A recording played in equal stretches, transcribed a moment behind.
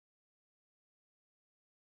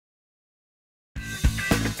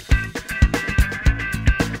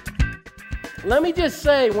Let me just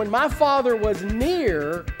say, when my father was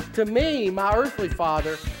near to me, my earthly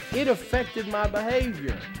father, it affected my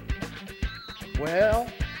behavior. Well,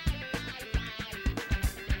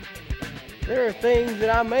 there are things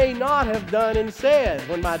that I may not have done and said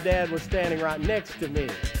when my dad was standing right next to me.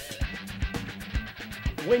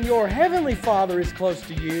 When your heavenly Father is close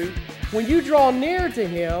to you, when you draw near to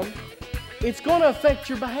Him, it's going to affect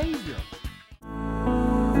your behavior.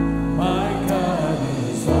 My God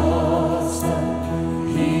is awesome.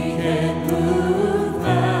 He can move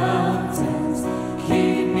mountains,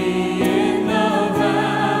 keep me in the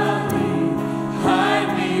valley,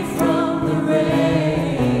 hide me from the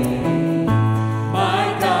rain.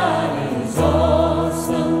 My God is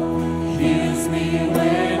awesome. Heals me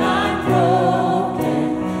when I'm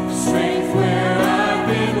broken, strength where I've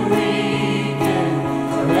been weak, and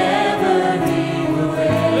forever He will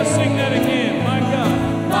reign. Let's sing that again. My God.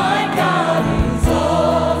 My God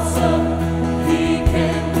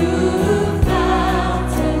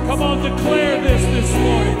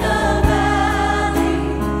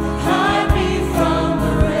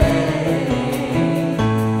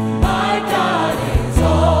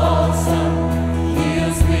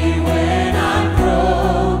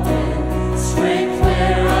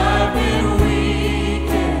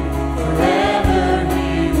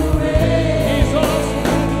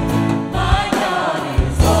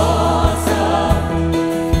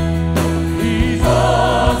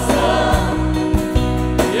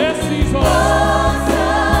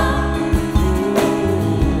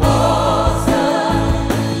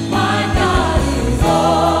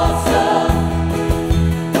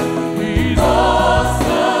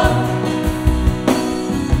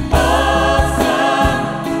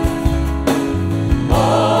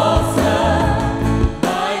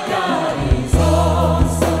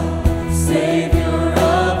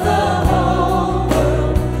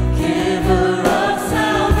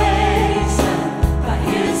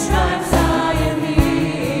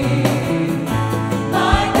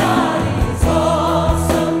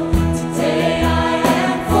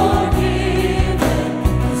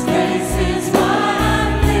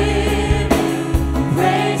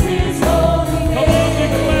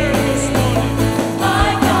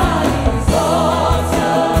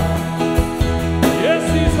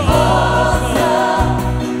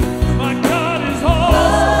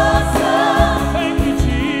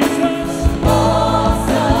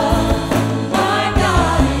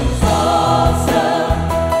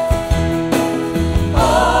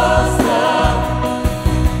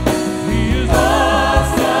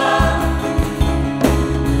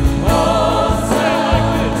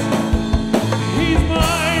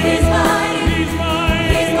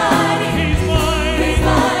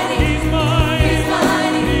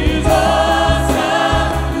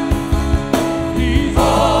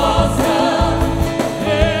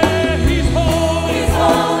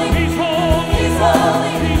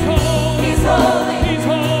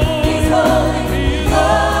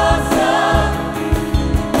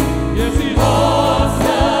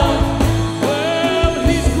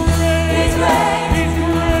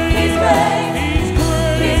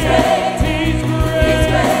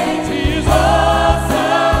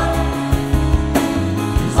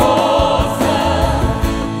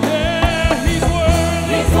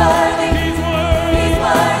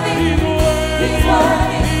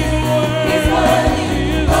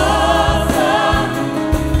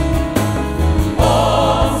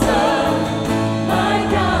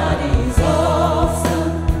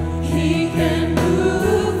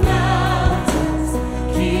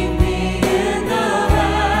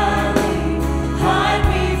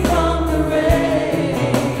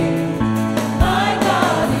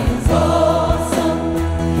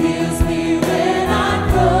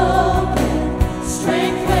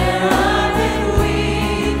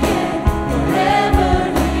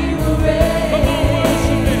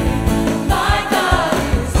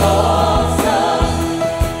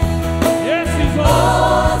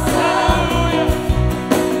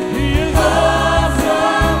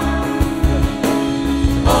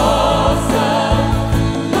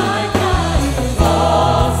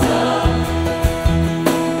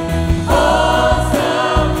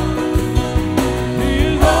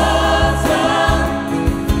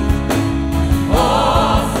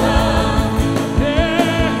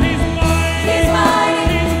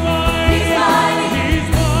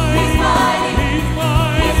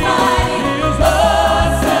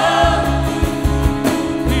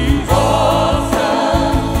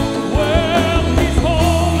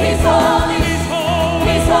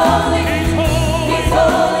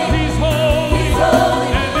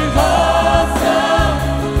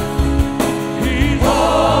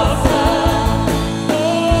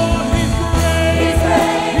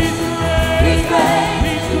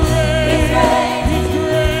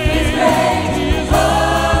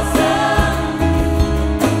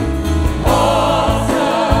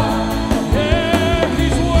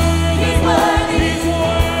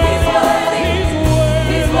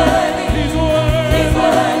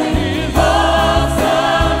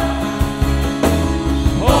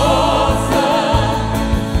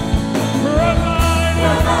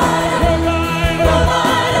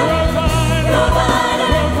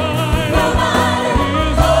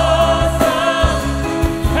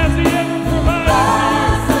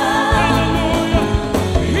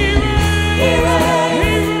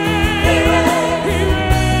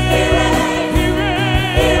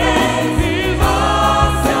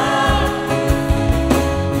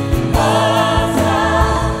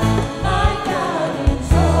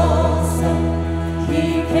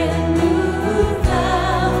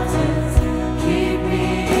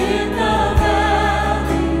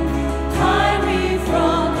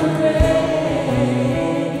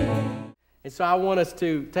And so I want us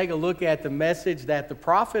to take a look at the message that the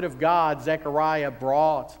prophet of God, Zechariah,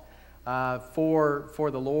 brought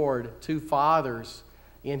for the Lord to fathers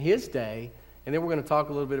in his day. And then we're going to talk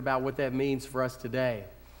a little bit about what that means for us today.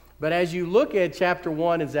 But as you look at chapter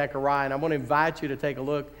 1 in Zechariah, and I want to invite you to take a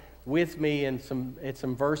look with me at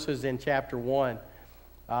some verses in chapter 1,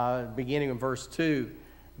 beginning in verse 2.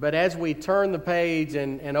 But as we turn the page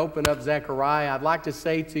and open up Zechariah, I'd like to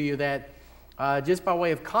say to you that just by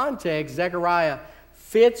way of context, Zechariah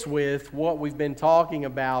fits with what we've been talking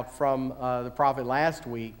about from the prophet last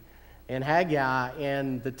week in Haggai,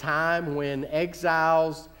 and the time when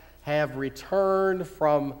exiles have returned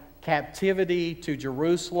from captivity to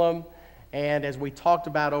Jerusalem. And as we talked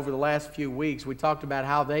about over the last few weeks, we talked about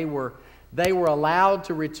how they were allowed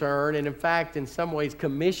to return, and in fact, in some ways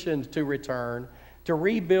commissioned to return, to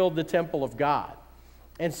rebuild the temple of God.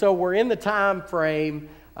 And so we're in the time frame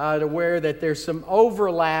to where that there's some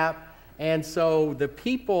overlap, and so the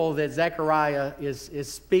people that Zechariah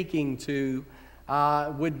is speaking to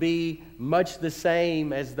would be much the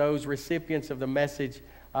same as those recipients of the message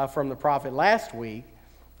from the prophet last week.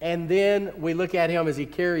 And then we look at him as he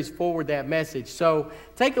carries forward that message. So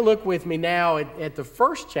take a look with me now at the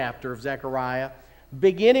first chapter of Zechariah,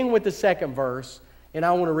 beginning with the second verse, and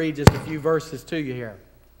I want to read just a few verses to you here.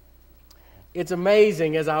 It's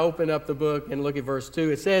amazing as I open up the book and look at verse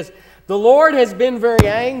 2. It says, "The Lord has been very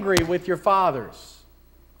angry with your fathers.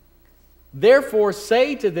 Therefore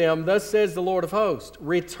say to them, thus says the Lord of hosts,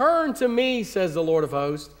 return to me, says the Lord of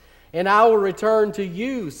hosts, and I will return to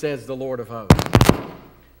you, says the Lord of hosts.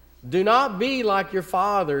 Do not be like your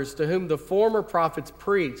fathers, to whom the former prophets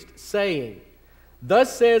preached, saying,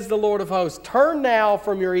 thus says the Lord of hosts, turn now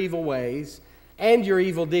from your evil ways and your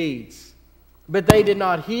evil deeds. But they did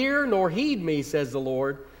not hear nor heed me, says the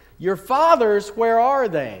Lord. Your fathers, where are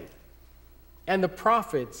they? And the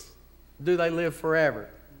prophets, do they live forever?"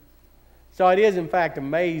 So it is in fact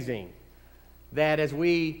amazing that as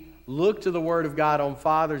we look to the Word of God on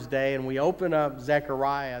Father's Day and we open up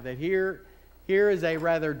Zechariah, that here is a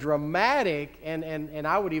rather dramatic and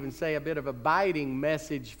I would even say a bit of a biting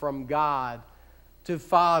message from God to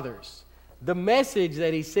fathers. The message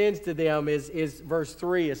that he sends to them is verse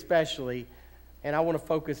 3 especially, and I want to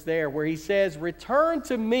focus there, where he says, return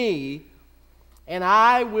to me and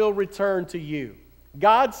I will return to you.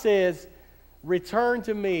 God says, return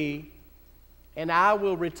to me and I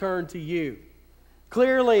will return to you.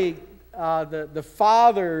 Clearly, the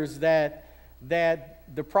fathers that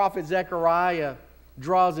the prophet Zechariah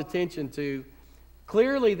draws attention to,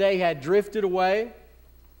 clearly they had drifted away.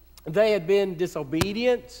 They had been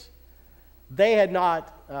disobedient. They had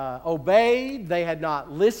not obeyed. They had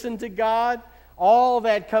not listened to God. All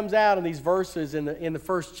that comes out in these verses in the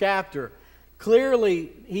first chapter.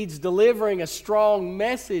 Clearly, he's delivering a strong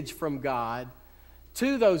message from God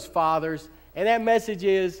to those fathers, and that message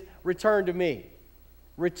is, return to me.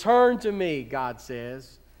 Return to me, God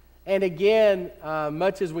says. And again,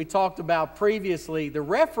 much as we talked about previously, the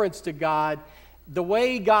reference to God, the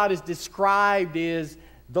way God is described is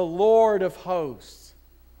the Lord of hosts.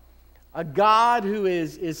 A God who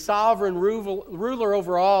is sovereign ruler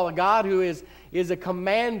over all, a God who is a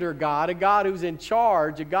commander God, a God who's in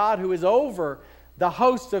charge, a God who is over the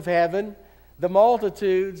hosts of heaven, the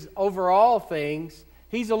multitudes, over all things.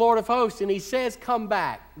 He's the Lord of hosts, and he says, come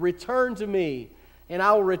back, return to me, and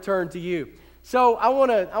I will return to you. So I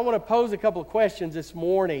want to pose a couple of questions this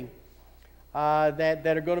morning that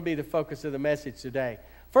are going to be the focus of the message today.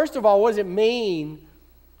 First of all, what does it mean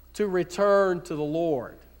to return to the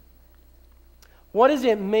Lord? What does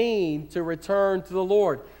it mean to return to the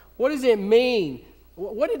Lord? What does it mean?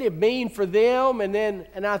 What did it mean for them?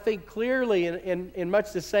 And I think clearly in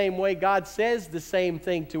much the same way, God says the same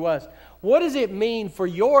thing to us. What does it mean for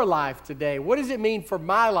your life today? What does it mean for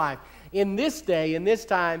my life in this day, in this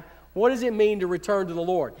time? What does it mean to return to the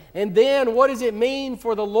Lord? And then what does it mean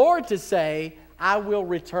for the Lord to say, I will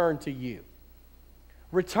return to you?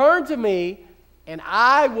 Return to me, and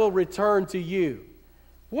I will return to you.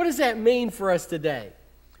 What does that mean for us today?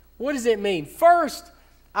 What does it mean? First,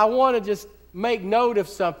 I want to just make note of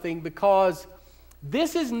something, because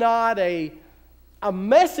this is not a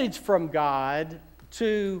message from God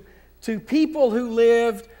to people who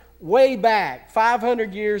lived way back,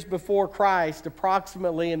 500 years before Christ,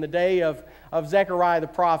 approximately in the day of Zechariah the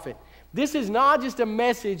prophet. This is not just a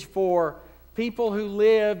message for people who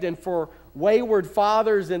lived and for wayward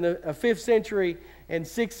fathers in the 5th century and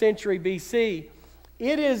 6th century BC.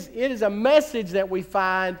 It is a message that we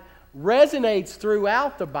find resonates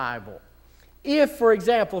throughout the Bible. If, for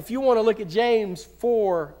example, if you want to look at James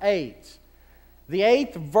 4:8, the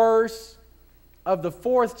 8th verse of the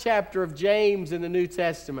 4th chapter of James in the New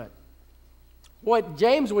Testament. What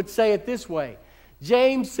James would say it this way.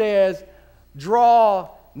 James says, draw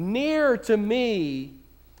near to me,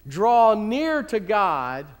 draw near to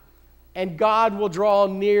God, and God will draw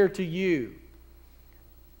near to you.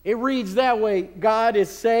 It reads that way. God is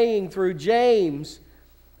saying through James,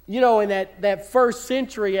 in that first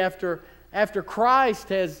century after Christ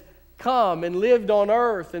has come and lived on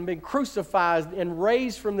earth and been crucified and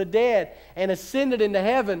raised from the dead and ascended into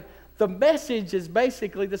heaven, the message is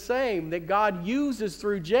basically the same that God uses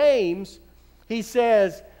through James. He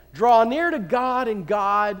says, draw near to God and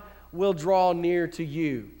God will draw near to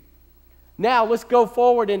you. Now let's go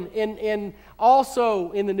forward and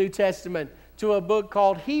also in the New Testament to a book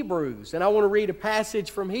called Hebrews. And I want to read a passage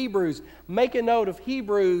from Hebrews. Make a note of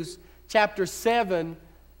Hebrews chapter 7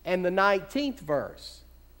 and the 19th verse.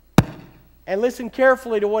 And listen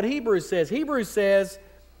carefully to what Hebrews says. Hebrews says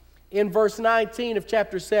in verse 19 of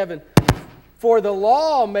chapter 7, for the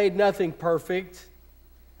law made nothing perfect.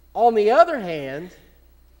 On the other hand,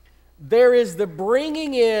 there is the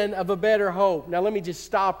bringing in of a better hope. Now let me just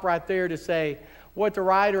stop right there to say what the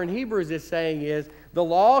writer in Hebrews is saying is the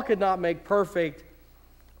law could not make perfect,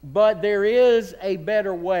 but there is a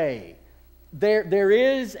better way. There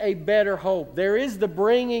is a better hope. There is the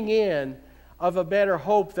bringing in of a better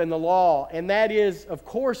hope than the law. And that is, of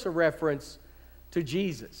course, a reference to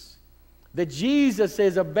Jesus. That Jesus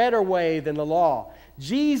is a better way than the law.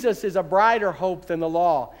 Jesus is a brighter hope than the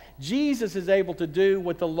law. Jesus is able to do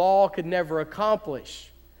what the law could never accomplish.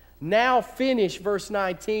 Now finish verse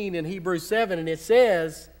 19 in Hebrews 7, and it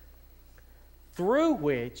says, through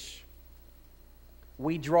which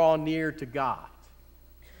we draw near to God.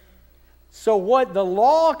 So what the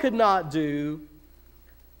law could not do,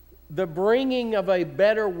 the bringing of a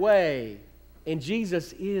better way, and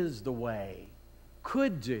Jesus is the way,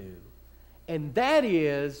 could do. And that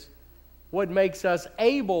is what makes us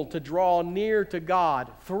able to draw near to God.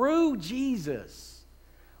 Through Jesus,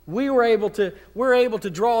 we're able to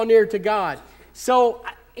draw near to God. So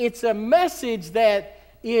it's a message that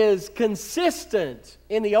is consistent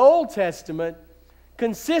in the Old Testament,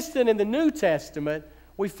 consistent in the New Testament.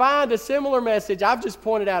 We find a similar message. I've just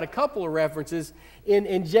pointed out a couple of references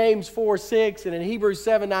in James 4:6 and in Hebrews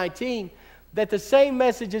 7:19 that the same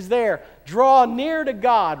message is there. Draw near to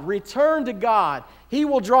God. Return to God. He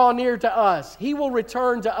will draw near to us. He will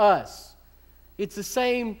return to us. It's the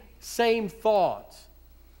same thought.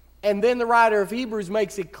 And then the writer of Hebrews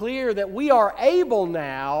makes it clear that we are able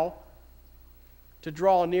now to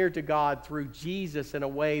draw near to God through Jesus in a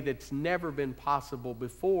way that's never been possible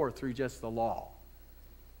before through just the law.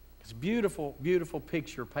 It's a beautiful, beautiful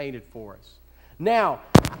picture painted for us. Now,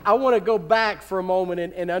 I want to go back for a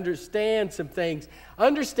moment and understand some things.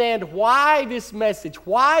 Understand why this message,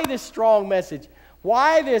 why this strong message,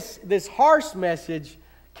 why this harsh message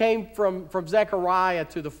came from Zechariah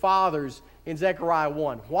to the fathers in Zechariah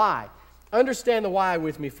 1. Why? Understand the why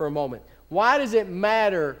with me for a moment. Why does it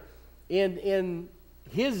matter in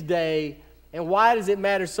his day, and why does it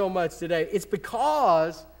matter so much today? It's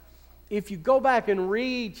because if you go back and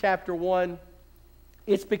read chapter 1,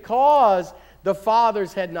 it's because the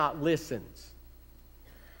fathers had not listened.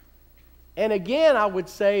 And again, I would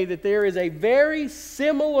say that there is a very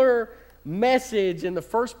similar message in the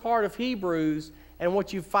first part of Hebrews and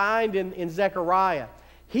what you find in Zechariah.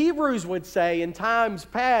 Hebrews would say in times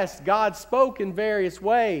past, God spoke in various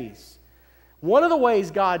ways. One of the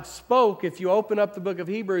ways God spoke, if you open up the book of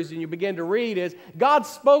Hebrews and you begin to read, is God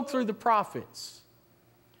spoke through the prophets.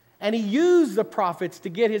 And He used the prophets to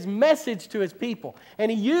get His message to His people.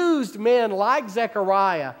 And He used men like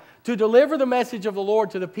Zechariah to deliver the message of the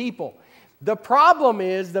Lord to the people. The problem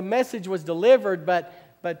is the message was delivered,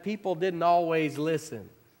 but people didn't always listen.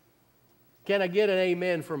 Can I get an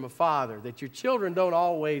amen from a father that your children don't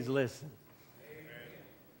always listen? Amen.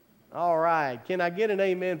 All right. Can I get an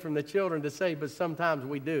amen from the children to say, but sometimes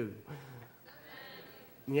we do?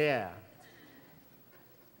 Yeah.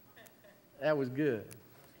 That was good.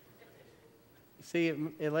 See,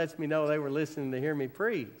 it lets me know they were listening to hear me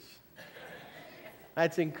preach.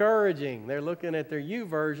 That's encouraging. They're looking at their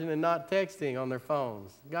YouVersion and not texting on their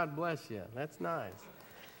phones. God bless you. That's nice.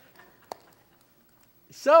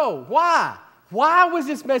 So, why? Why was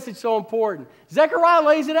this message so important? Zechariah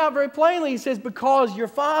lays it out very plainly. He says, because your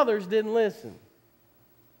fathers didn't listen.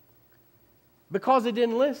 Because they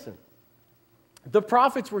didn't listen. The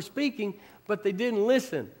prophets were speaking, but they didn't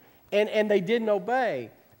listen. And they didn't obey.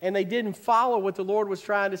 and they didn't follow what the Lord was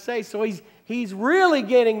trying to say. So he's really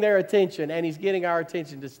getting their attention, and he's getting our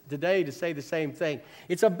attention today to say the same thing.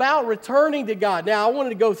 It's about returning to God. Now, I wanted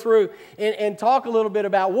to go through and talk a little bit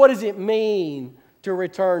about what does it mean to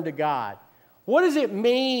return to God. What does it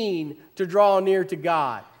mean to draw near to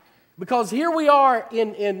God? Because here we are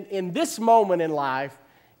in this moment in life,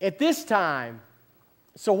 at this time.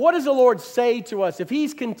 So what does the Lord say to us? If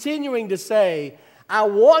He's continuing to say, I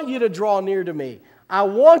want you to draw near to me, I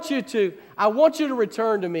want you to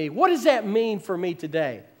return to me, what does that mean for me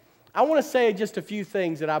today? I want to say just a few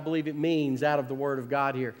things that I believe it means out of the Word of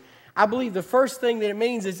God here. I believe the first thing that it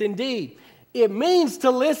means is indeed, it means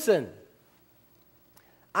to listen.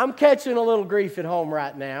 I'm catching a little grief at home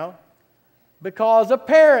right now because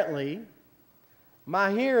apparently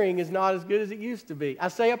my hearing is not as good as it used to be. I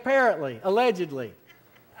say apparently, allegedly.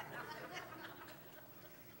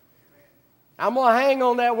 I'm going to hang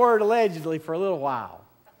on that word allegedly for a little while.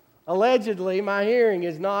 Allegedly, my hearing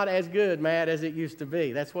is not as good, Matt, as it used to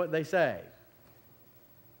be. That's what they say.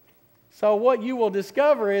 So what you will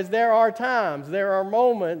discover is there are times, there are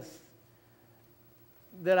moments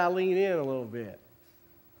that I lean in a little bit.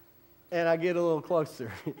 And I get a little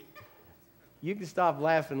closer. You can stop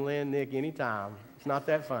laughing, Lynn, Nick, anytime. It's not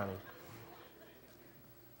that funny.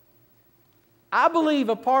 I believe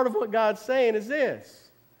a part of what God's saying is this.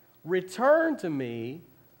 Return to me,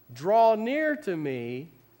 draw near to me,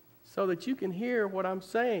 so that you can hear what I'm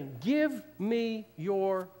saying. Give me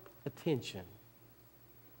your attention.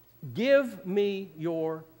 Give me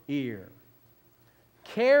your ear.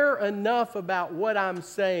 Care enough about what I'm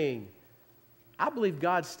saying. I believe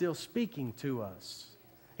God's still speaking to us.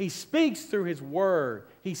 He speaks through His Word.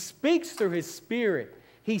 He speaks through His Spirit.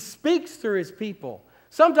 He speaks through His people.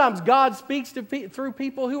 Sometimes God speaks through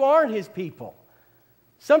people who aren't His people.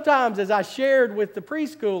 Sometimes, as I shared with the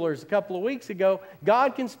preschoolers a couple of weeks ago,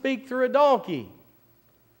 God can speak through a donkey.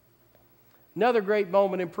 Another great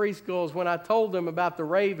moment in preschool is when I told them about the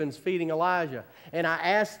ravens feeding Elijah. And I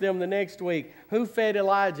asked them the next week, who fed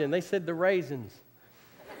Elijah? And they said, the raisins.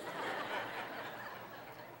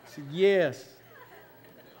 I said, yes.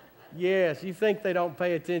 Yes, you think they don't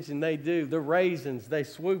pay attention. They do. The raisins, they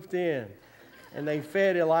swooped in and they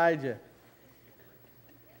fed Elijah.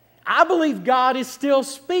 I believe God is still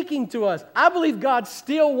speaking to us. I believe God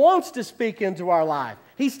still wants to speak into our life.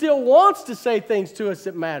 He still wants to say things to us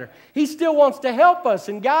that matter. He still wants to help us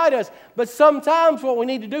and guide us. But sometimes what we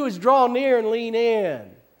need to do is draw near and lean in.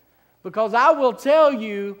 Because I will tell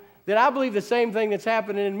you that I believe the same thing that's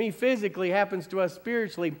happening in me physically happens to us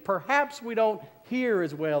spiritually. Perhaps we don't hear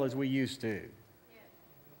as well as we used to.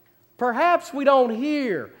 Perhaps we don't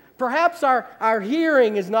hear. Perhaps our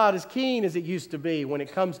hearing is not as keen as it used to be when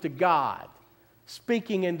it comes to God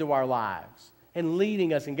speaking into our lives and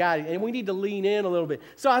leading us and guiding. And we need to lean in a little bit.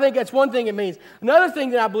 So I think that's one thing it means. Another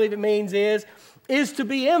thing that I believe it means is to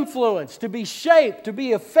be influenced, to be shaped, to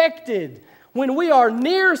be affected. When we are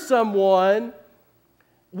near someone,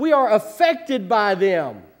 we are affected by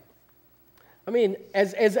them. I mean,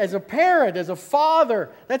 as a parent, as a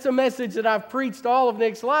father, that's a message that I've preached all of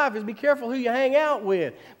Nick's life is be careful who you hang out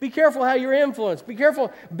with. Be careful how you're influenced. Be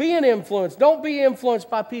careful being influenced. Don't be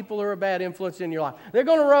influenced by people who are a bad influence in your life. They're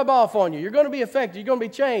going to rub off on you. You're going to be affected. You're going to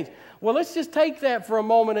be changed. Well, let's just take that for a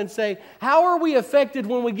moment and say, how are we affected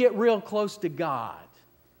when we get real close to God?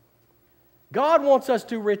 God wants us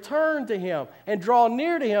to return to Him and draw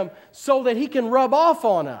near to Him so that He can rub off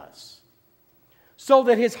on us. So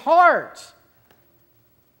that His heart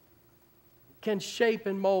can shape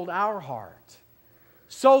and mold our heart.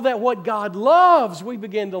 So that what God loves, we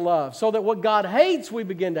begin to love. So that what God hates, we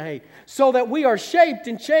begin to hate. So that we are shaped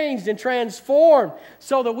and changed and transformed.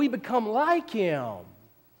 So that we become like Him.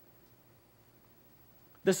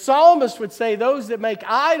 The psalmist would say those that make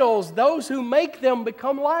idols, those who make them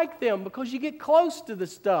become like them because you get close to the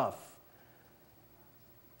stuff.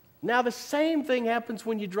 Now the same thing happens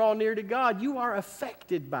when you draw near to God. You are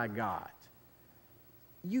affected by God.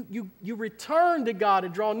 You return to God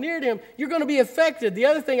and draw near to Him, you're going to be affected. The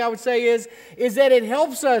other thing I would say is that it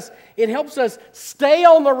helps us stay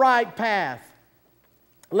on the right path.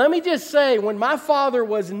 Let me just say, when my father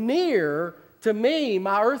was near to me,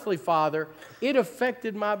 my earthly father, it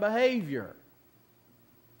affected my behavior.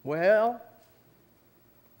 Well,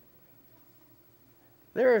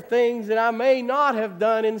 there are things that I may not have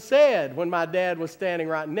done and said when my dad was standing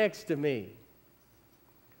right next to me.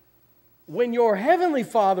 When your heavenly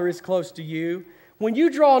Father is close to you, when you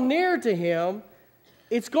draw near to Him,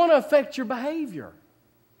 it's going to affect your behavior.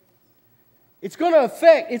 It's going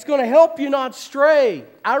to help you not stray.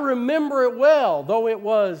 I remember it well, though it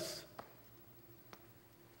was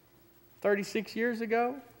 36 years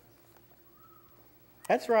ago.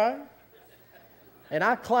 That's right. And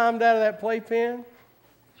I climbed out of that playpen.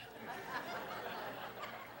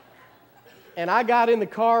 And I got in the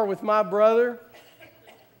car with my brother.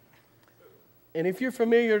 And if you're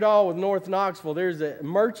familiar at all with North Knoxville, there's a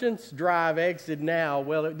Merchants Drive exit now.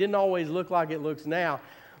 Well, it didn't always look like it looks now.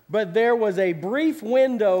 But there was a brief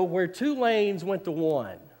window where 2 lanes went to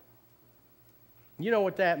 1. You know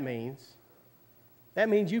what that means. That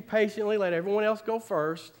means you patiently let everyone else go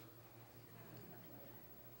first.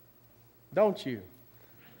 Don't you?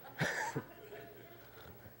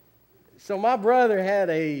 So my brother had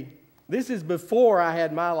this is before I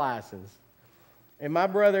had my license. And my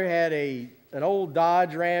brother had an old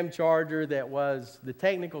Dodge Ram Charger that was, the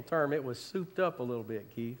technical term, it was souped up a little bit,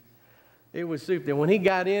 Keith. It was souped. And when he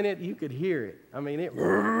got in it, you could hear it. I mean, it...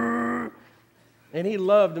 And he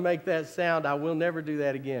loved to make that sound. I will never do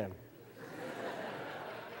that again.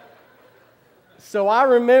 So I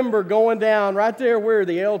remember going down right there where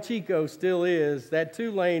the El Chico still is. That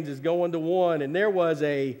 2 lanes is going to 1. And there was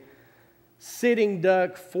a sitting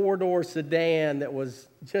duck 4-door sedan that was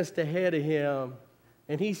just ahead of him.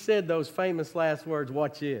 And he said those famous last words,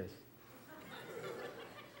 "Watch this."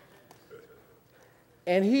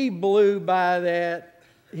 And he blew by that.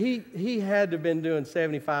 He had to have been doing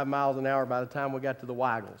 75 miles an hour by the time we got to the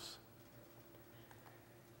Waggles.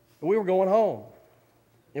 And we were going home.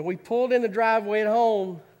 And we pulled in the driveway at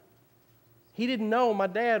home. He didn't know my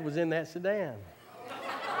dad was in that sedan.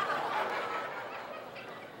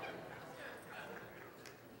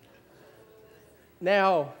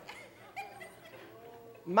 Now,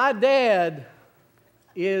 my dad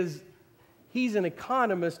he's an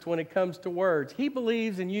economist when it comes to words. He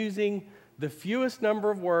believes in using the fewest number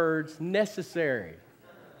of words necessary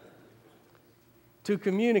to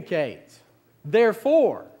communicate.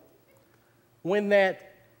 Therefore, when that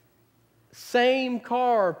same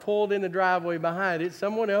car pulled in the driveway behind it,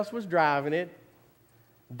 someone else was driving it.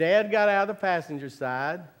 Dad got out of the passenger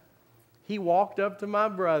side. He walked up to my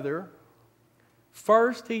brother.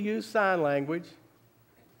 First, he used sign language.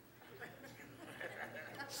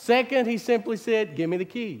 Second, he simply said, "Give me the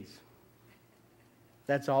keys."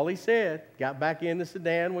 That's all he said. Got back in the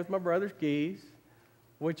sedan with my brother's keys,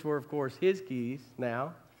 which were, of course, his keys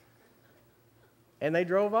now. And they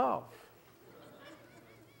drove off.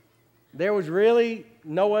 There was really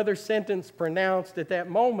no other sentence pronounced at that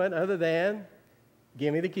moment other than,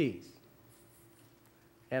 "Give me the keys."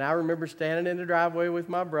 And I remember standing in the driveway with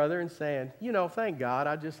my brother and saying, "Thank God,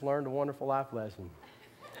 I just learned a wonderful life lesson."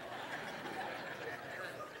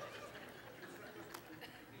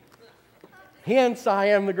 Hence, I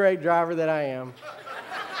am the great driver that I am.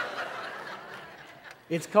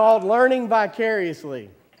 It's called learning vicariously.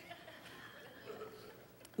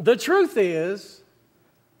 The truth is,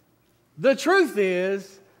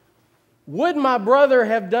 would my brother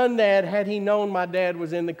have done that had he known my dad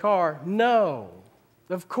was in the car? No,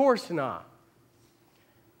 of course not.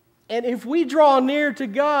 And if we draw near to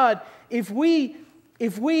God, if we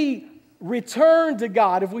return to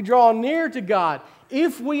God, if we draw near to God,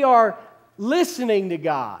 if we are listening to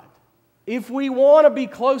God, if we want to be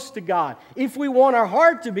close to God, if we want our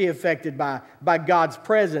heart to be affected by God's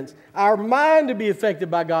presence, our mind to be affected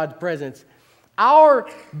by God's presence, our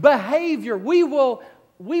behavior, we will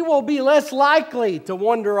be less likely to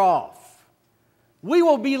wander off. We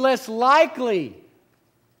will be less likely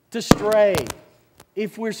to stray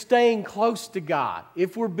if we're staying close to God,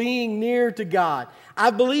 if we're being near to God. I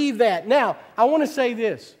believe that. Now, I want to say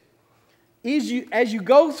this. As you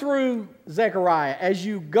go through Zechariah, as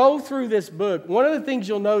you go through this book, one of the things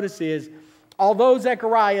you'll notice is, although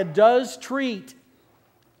Zechariah does treat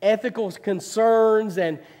ethical concerns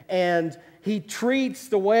and he treats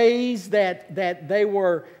the ways that they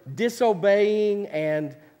were disobeying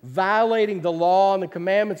and violating the law and the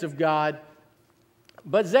commandments of God,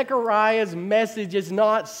 but Zechariah's message is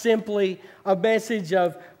not simply a message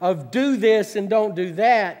of do this and don't do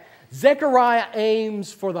that. Zechariah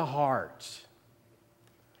aims for the heart.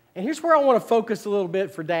 And here's where I want to focus a little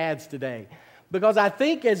bit for dads today. Because I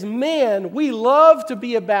think as men, we love to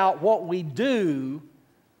be about what we do.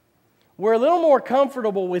 We're a little more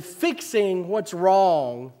comfortable with fixing what's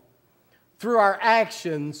wrong through our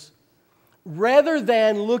actions rather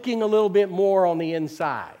than looking a little bit more on the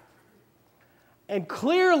inside. And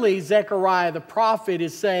clearly, Zechariah the prophet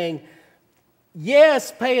is saying,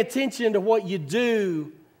 yes, pay attention to what you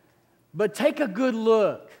do, but take a good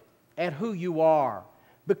look at who you are.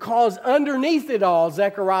 Because underneath it all,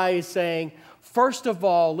 Zechariah is saying, first of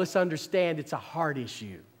all, let's understand it's a heart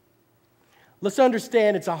issue. Let's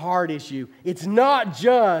understand it's a heart issue. It's not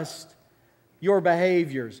just your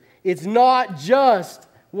behaviors. It's not just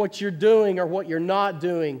what you're doing or what you're not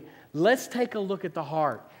doing. Let's take a look at the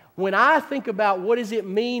heart. When I think about what does it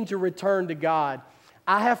mean to return to God,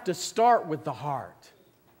 I have to start with the heart.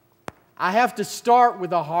 I have to start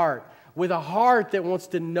with a heart that wants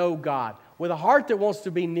to know God, with a heart that wants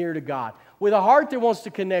to be near to God, with a heart that wants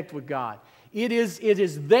to connect with God. It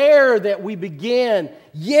is there that we begin.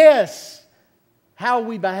 Yes, how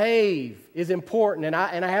we behave is important, and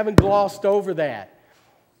I haven't glossed over that.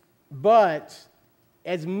 But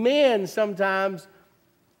as men, sometimes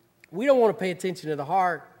we don't want to pay attention to the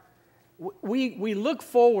heart. We look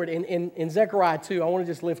forward in Zechariah 2. I want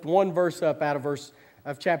to just lift one verse up out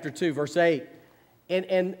of chapter 2, verse 8.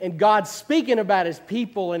 And God's speaking about His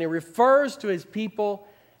people, and He refers to His people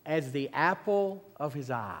as the apple of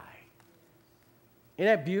His eye. Isn't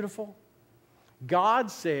that beautiful? God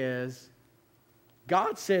says,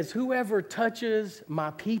 whoever touches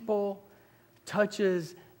my people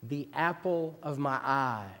touches the apple of my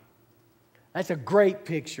eye. That's a great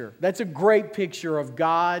picture. That's a great picture of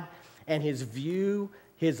God and His view,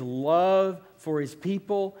 His love for His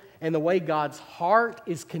people, and the way God's heart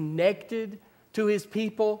is connected to His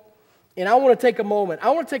people. And I want to take a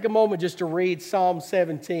moment just to read Psalm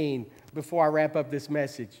 17 before I wrap up this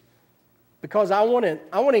message. Because I want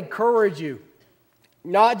to encourage you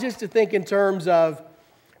not just to think in terms of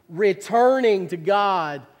returning to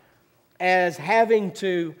God as having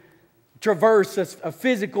to traverse a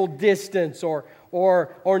physical distance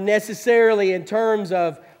or necessarily in terms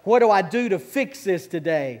of what do I do to fix this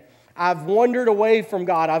today? I've wandered away from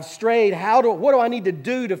God. I've strayed. What do I need to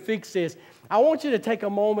do to fix this? I want you to take a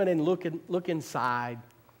moment and look inside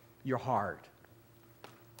your heart.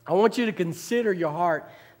 I want you to consider your heart.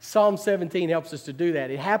 Psalm 17 helps us to do that.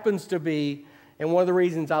 It happens to be, and one of the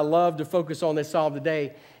reasons I love to focus on this psalm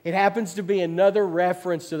today, it happens to be another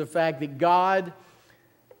reference to the fact that God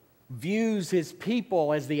views His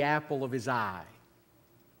people as the apple of His eye.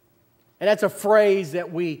 And that's a phrase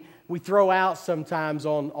that we throw out sometimes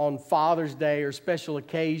on Father's Day or special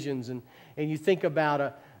occasions. And you think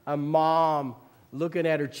about a mom looking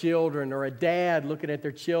at her children or a dad looking at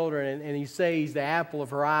their children and you say he's the apple of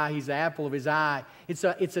her eye, he's the apple of his eye. It's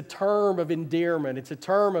a term of endearment. It's a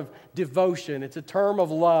term of devotion. It's a term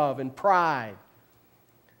of love and pride.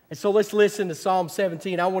 And so let's listen to Psalm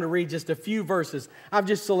 17. I want to read just a few verses. I've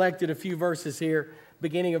just selected a few verses here,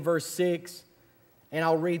 beginning of verse 6, and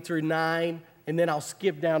I'll read through 9, and then I'll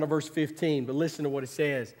skip down to verse 15. But listen to what it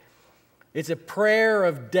says. It's a prayer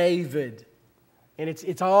of David, and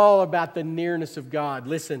it's all about the nearness of God.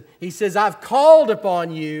 Listen, he says, I've called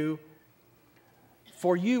upon you,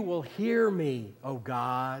 for you will hear me, O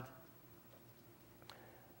God.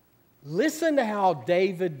 Listen to how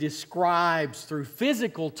David describes through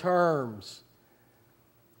physical terms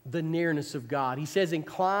the nearness of God. He says,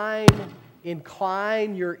 incline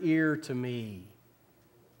your ear to me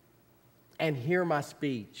and hear my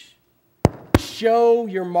speech. Show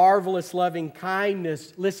your marvelous loving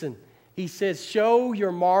kindness. Listen, he says, show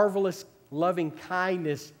your marvelous loving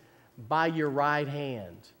kindness by your right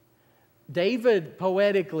hand. David,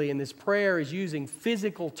 poetically, in this prayer, is using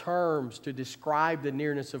physical terms to describe the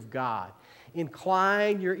nearness of God.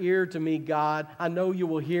 Incline your ear to me, God. I know you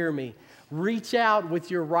will hear me. Reach out with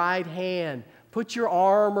your right hand. Put your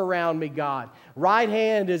arm around me, God. Right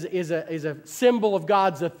hand is a symbol of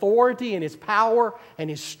God's authority and His power and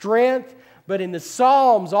His strength. But in the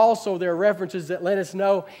Psalms also there are references that let us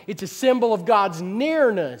know it's a symbol of God's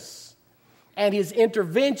nearness and His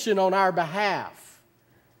intervention on our behalf.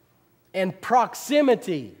 And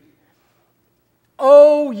proximity.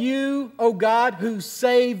 You, O God, who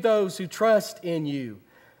save those who trust in you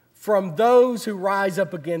from those who rise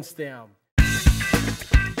up against them.